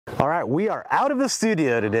All right, we are out of the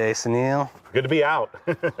studio today, Sunil. Good to be out.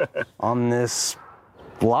 On this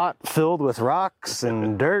lot filled with rocks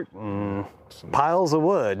and dirt and piles of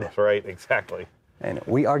wood. That's right, exactly. And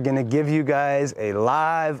we are going to give you guys a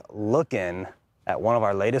live look-in at one of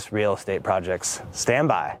our latest real estate projects. Stand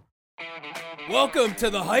by. Welcome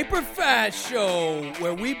to the Hyper Fast Show,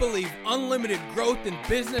 where we believe unlimited growth in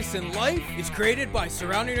business and life is created by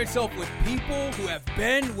surrounding yourself with people who have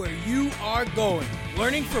been where you are going.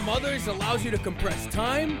 Learning from others allows you to compress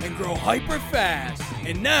time and grow hyper fast.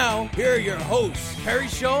 And now, here are your hosts, Kerry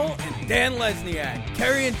Scholl and Dan Lesniak.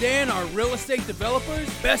 Kerry and Dan are real estate developers,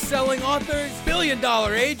 best-selling authors,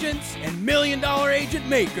 billion-dollar agents, and million-dollar agent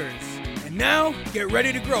makers. And now, get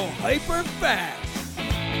ready to grow hyper fast.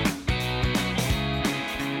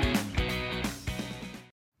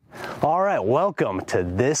 All right, welcome to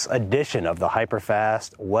this edition of the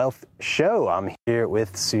Hyperfast Wealth Show. I'm here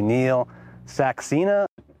with Sunil Saxena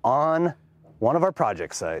on one of our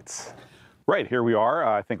project sites. Right, here we are.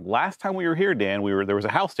 I think last time we were here, Dan, there was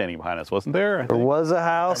a house standing behind us, wasn't there? There was a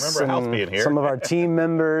house. I remember a house being here. Some of our team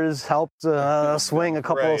members helped swing a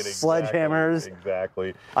couple of sledgehammers.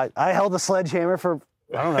 Exactly. I held a sledgehammer for,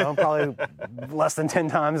 I don't know, probably less than 10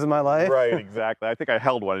 times in my life. Right, exactly. I think I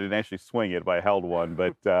held one. I didn't actually swing it, but I held one.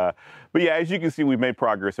 But yeah, as you can see, we've made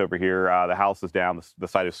progress over here. The house is down. The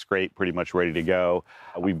site is scraped, pretty much ready to go.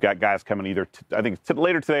 We've got guys coming either, I think,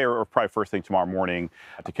 later today or probably first thing tomorrow morning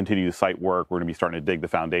to continue the site work. We're going to be starting to dig the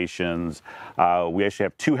foundations. We actually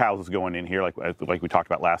have two houses going in here, like we talked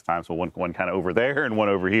about last time. So one kind of over there and one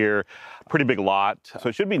over here. Pretty big lot. So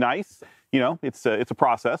it should be nice. You know, it's a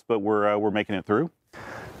process, but we're making it through.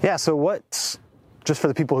 Yeah, so what, just for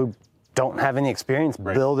the people who don't have any experience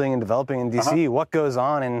building and developing in DC, what goes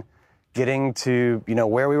on in getting to, you know,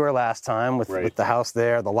 where we were last time with the house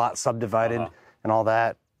there, the lot subdivided and all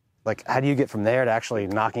that? Like, how do you get from there to actually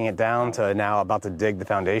knocking it down to now about to dig the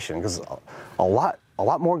foundation? Because a lot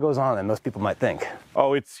more goes on than most people might think.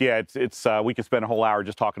 Oh, it's we could spend a whole hour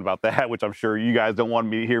just talking about that, which I'm sure you guys don't want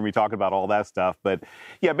to hear me talking about all that stuff. But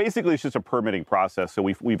yeah, basically it's just a permitting process. So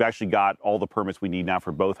we've actually got all the permits we need now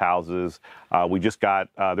for both houses. We just got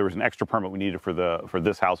there was an extra permit we needed for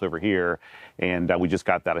this house over here, and we just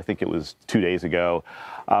got that. I think it was 2 days ago.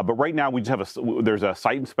 But right now we just have there's a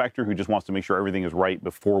site inspector who just wants to make sure everything is right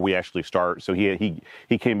before we actually start. So he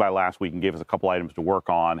came by last week and gave us a couple items to work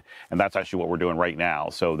on, and that's actually what we're doing right now.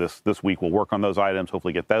 So this week we'll work on those items,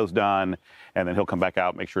 hopefully get those done, and then he'll come back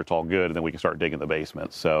out, make sure it's all good, and then we can start digging the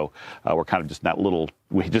basement. So we're kind of just in that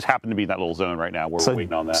we just happen to be in that little zone right now where we're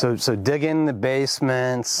waiting on that. So digging the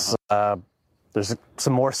basements. There's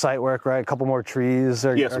some more site work, right? A couple more trees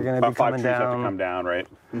are going to be coming down. 5 trees have to come down, right?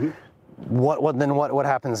 Mm-hmm. What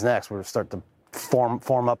happens next? We'll start to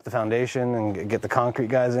form up the foundation and get the concrete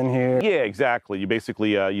guys in here. Yeah, exactly. You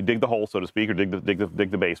basically you dig the hole, so to speak, or dig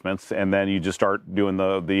the basements, and then you just start doing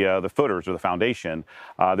the footers or the foundation.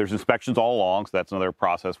 There's inspections all along, so that's another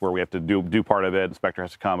process where we have to do part of it. Inspector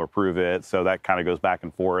has to come approve it, so that kind of goes back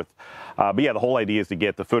and forth. But yeah, the whole idea is to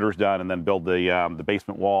get the footers done and then build the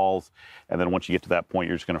basement walls, and then once you get to that point,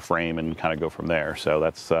 you're just going to frame and kind of go from there. So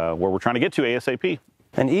that's where we're trying to get to ASAP.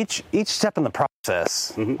 And each step in the process,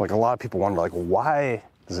 like a lot of people wonder, like, why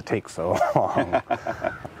does it take so long?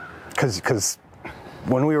 Because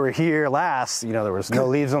when we were here last, you know, there was no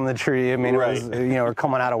leaves on the tree. I mean, it was, you know, we're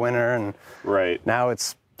coming out of winter, and now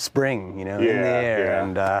it's spring, you know, in the air. Yeah.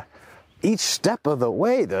 And each step of the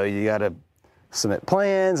way, though, you got to submit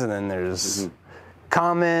plans, and then there's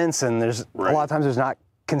comments, and there's a lot of times there's not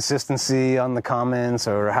consistency on the comments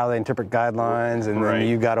or how they interpret guidelines, and then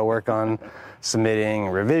you got to work on submitting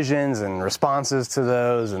revisions and responses to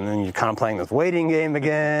those, and then you're kind of playing this waiting game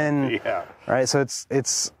again. Yeah. Right. So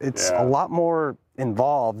it's a lot more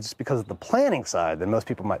involved just because of the planning side than most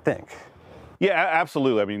people might think. Yeah,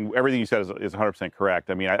 absolutely. I mean, everything you said is 100%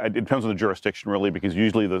 correct. I mean, it depends on the jurisdiction, really, because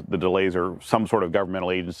usually the delays are some sort of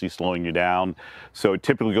governmental agency slowing you down. So it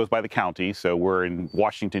typically goes by the county. So we're in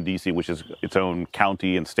Washington, D.C., which is its own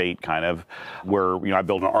county and state, kind of, where, you know, I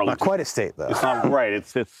build in Arlington. Not quite a state, though. It's not right.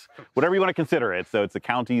 It's whatever you want to consider it. So it's a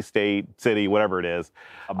county, state, city, whatever it is.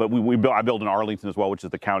 But I build in Arlington as well, which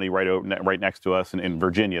is the county right next to us, in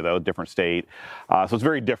Virginia, though, different state. So it's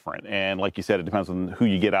very different. And like you said, it depends on who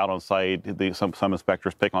you get out on site. Some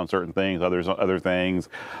inspectors pick on certain things, others on other things.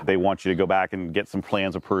 They want you to go back and get some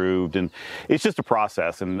plans approved, and it's just a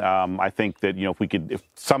process. And I think that, you know, if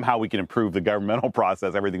somehow we can improve the governmental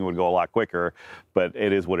process, everything would go a lot quicker. But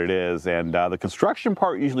it is what it is, and the construction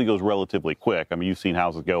part usually goes relatively quick. I mean, you've seen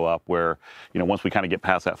houses go up where, you know, once we kind of get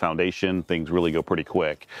past that foundation, things really go pretty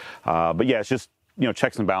quick. But yeah, it's just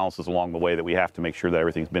checks and balances along the way that we have to make sure that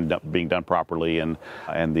everything's being done properly, and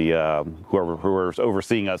the whoever's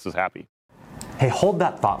overseeing us is happy. Hey, hold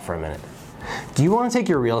that thought for a minute. Do you want to take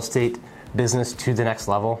your real estate business to the next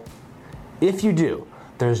level? If you do,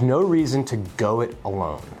 there's no reason to go it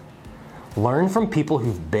alone. Learn from people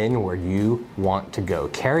who've been where you want to go.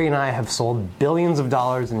 Carrie and I have sold billions of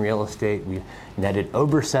dollars in real estate. We've netted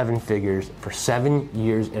over 7 figures for 7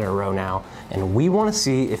 years in a row now, and we want to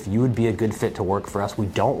see if you would be a good fit to work for us. We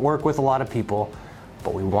don't work with a lot of people,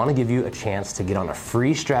 but we want to give you a chance to get on a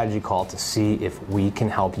free strategy call to see if we can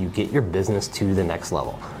help you get your business to the next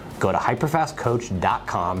level. Go to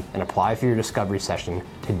hyperfastcoach.com and apply for your discovery session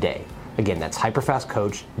today. Again, that's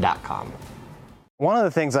hyperfastcoach.com. One of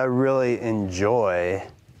the things I really enjoy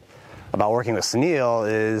about working with Sunil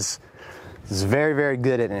is he's very, very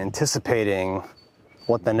good at anticipating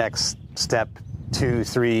what the next step 2,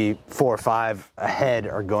 3, 4, 5 ahead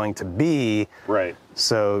are going to be. Right.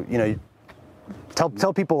 So,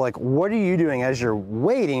 tell people, like, what are you doing as you're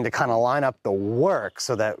waiting to kind of line up the work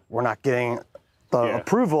so that we're not getting the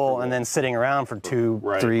approval and then sitting around for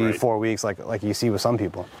 2, 3, 4 weeks like you see with some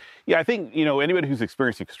people. Yeah, I think, anybody who's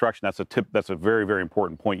experiencing construction, that's a very, very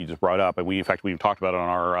important point you just brought up. And we talked about it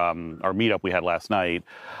on our meetup we had last night,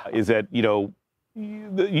 is that, you know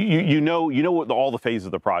what all the phases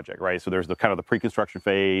of the project, right? So there's the kind of the pre-construction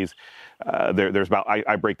phase. There's about,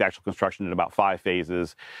 I break the actual construction into about 5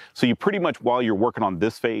 phases. So you pretty much, while you're working on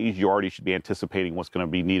this phase, you already should be anticipating what's going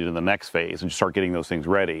to be needed in the next phase and just start getting those things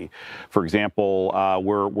ready. For example,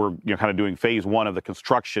 we're kind of doing phase 1 of the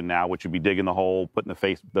construction now, which would be digging the hole, putting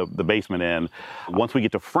the basement in. Once we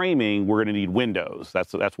get to framing, we're going to need windows.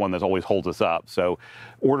 That's one that always holds us up. So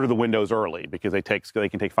order the windows early, because they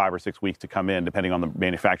can take 5 or 6 weeks to come in, depending on the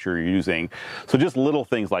manufacturer you're using. So just little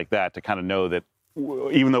things like that to kind of know that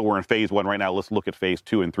even though we're in phase 1 right now, let's look at phase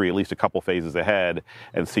 2 and 3, at least a couple phases ahead,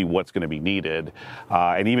 and see what's going to be needed.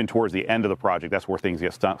 And even towards the end of the project, that's where things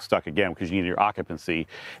get stuck again, because you need your occupancy,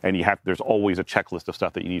 and there's always a checklist of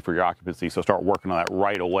stuff that you need for your occupancy. So start working on that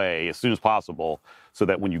right away, as soon as possible, so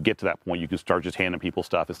that when you get to that point, you can start just handing people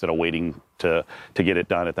stuff instead of waiting to get it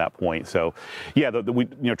done at that point. So, yeah,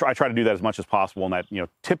 I try to do that as much as possible, and that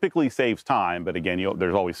typically saves time. But again,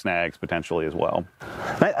 there's always snags potentially as well.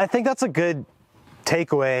 I think that's a good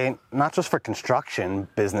takeaway, not just for construction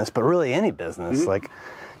business, but really any business. Like,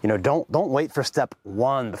 don't wait for step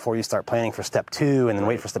 1 before you start planning for step 2, and then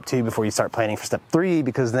wait for step 2 before you start planning for step 3,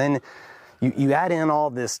 because then you add in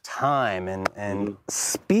all this time, and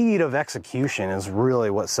speed of execution is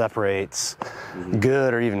really what separates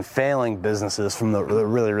good or even failing businesses from the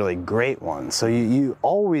really, really great ones. So you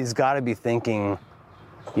always got to be thinking,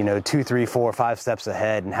 2, 3, 4, 5 steps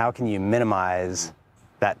ahead, and how can you minimize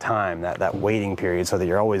that time, that waiting period, so that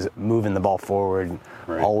you're always moving the ball forward,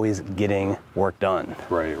 always getting work done.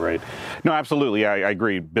 Right. No, absolutely. I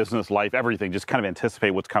agree. Business, life, everything. Just kind of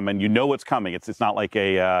anticipate what's coming. You know what's coming. It's not like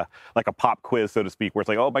a pop quiz, so to speak, where it's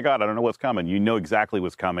like, oh my God, I don't know what's coming. You know exactly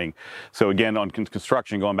what's coming. So again, on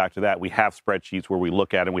construction, going back to that, we have spreadsheets where we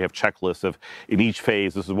look at, and we have checklists of, in each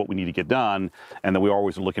phase, this is what we need to get done. And then we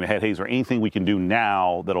always are looking ahead. Hey, is there anything we can do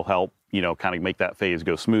now that'll help kind of make that phase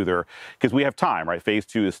go smoother? Because we have time, right? Phase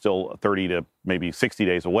 2 is still 30 to maybe 60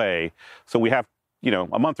 days away. So we have,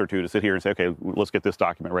 a month or 2 to sit here and say, okay, let's get this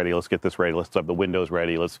document ready. Let's get this ready. Let's have the windows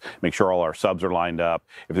ready. Let's make sure all our subs are lined up.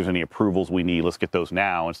 If there's any approvals we need, let's get those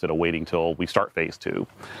now instead of waiting till we start phase 2.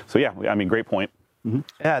 So yeah, great point.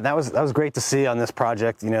 Yeah, that was great to see on this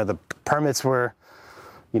project. The permits were,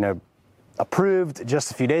 approved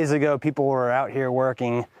just a few days ago. People were out here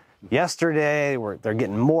working yesterday. They're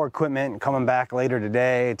getting more equipment and coming back later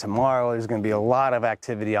today. Tomorrow there's going to be a lot of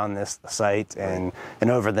activity on this site, and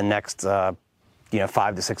over the next 5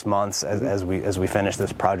 to 6 months as we finish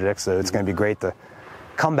this project. So it's going to be great to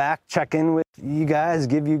come back, check in with you guys,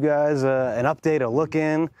 give you guys an update, a look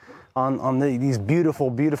in on these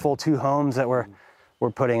beautiful, beautiful 2 homes that we're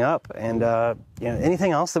putting up. And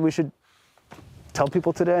anything else that we should tell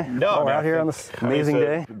people today? No, we're out here on this amazing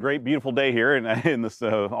day. Great, beautiful day here in this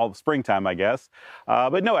all the springtime, I guess.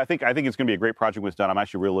 But no, I think it's going to be a great project when it's done. I'm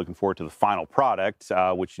actually really looking forward to the final product,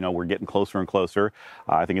 which we're getting closer and closer.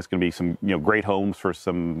 I think it's going to be some great homes for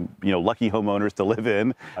some lucky homeowners to live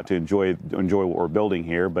in, to enjoy what we're building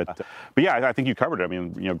here. But yeah, I think you covered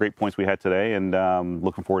it. Great points we had today, and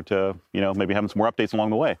looking forward to maybe having some more updates along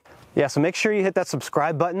the way. Yeah, so make sure you hit that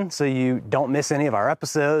subscribe button so you don't miss any of our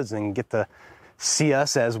episodes and get to see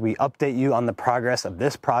us as we update you on the progress of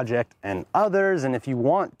this project and others. And if you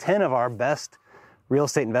want 10 of our best real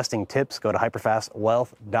estate investing tips, go to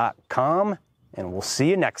hyperfastwealth.com, and we'll see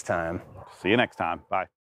you next time. See you next time. Bye.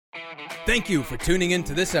 Thank you for tuning in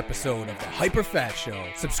to this episode of the Hyperfast Show.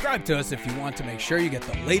 Subscribe to us if you want to make sure you get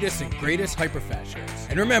the latest and greatest Hyperfast shows.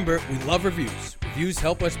 And remember, we love reviews. Reviews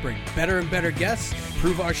help us bring better and better guests and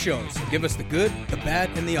improve our shows. So give us the good, the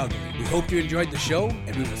bad, and the ugly. We hope you enjoyed the show,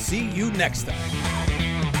 and we will see you next time.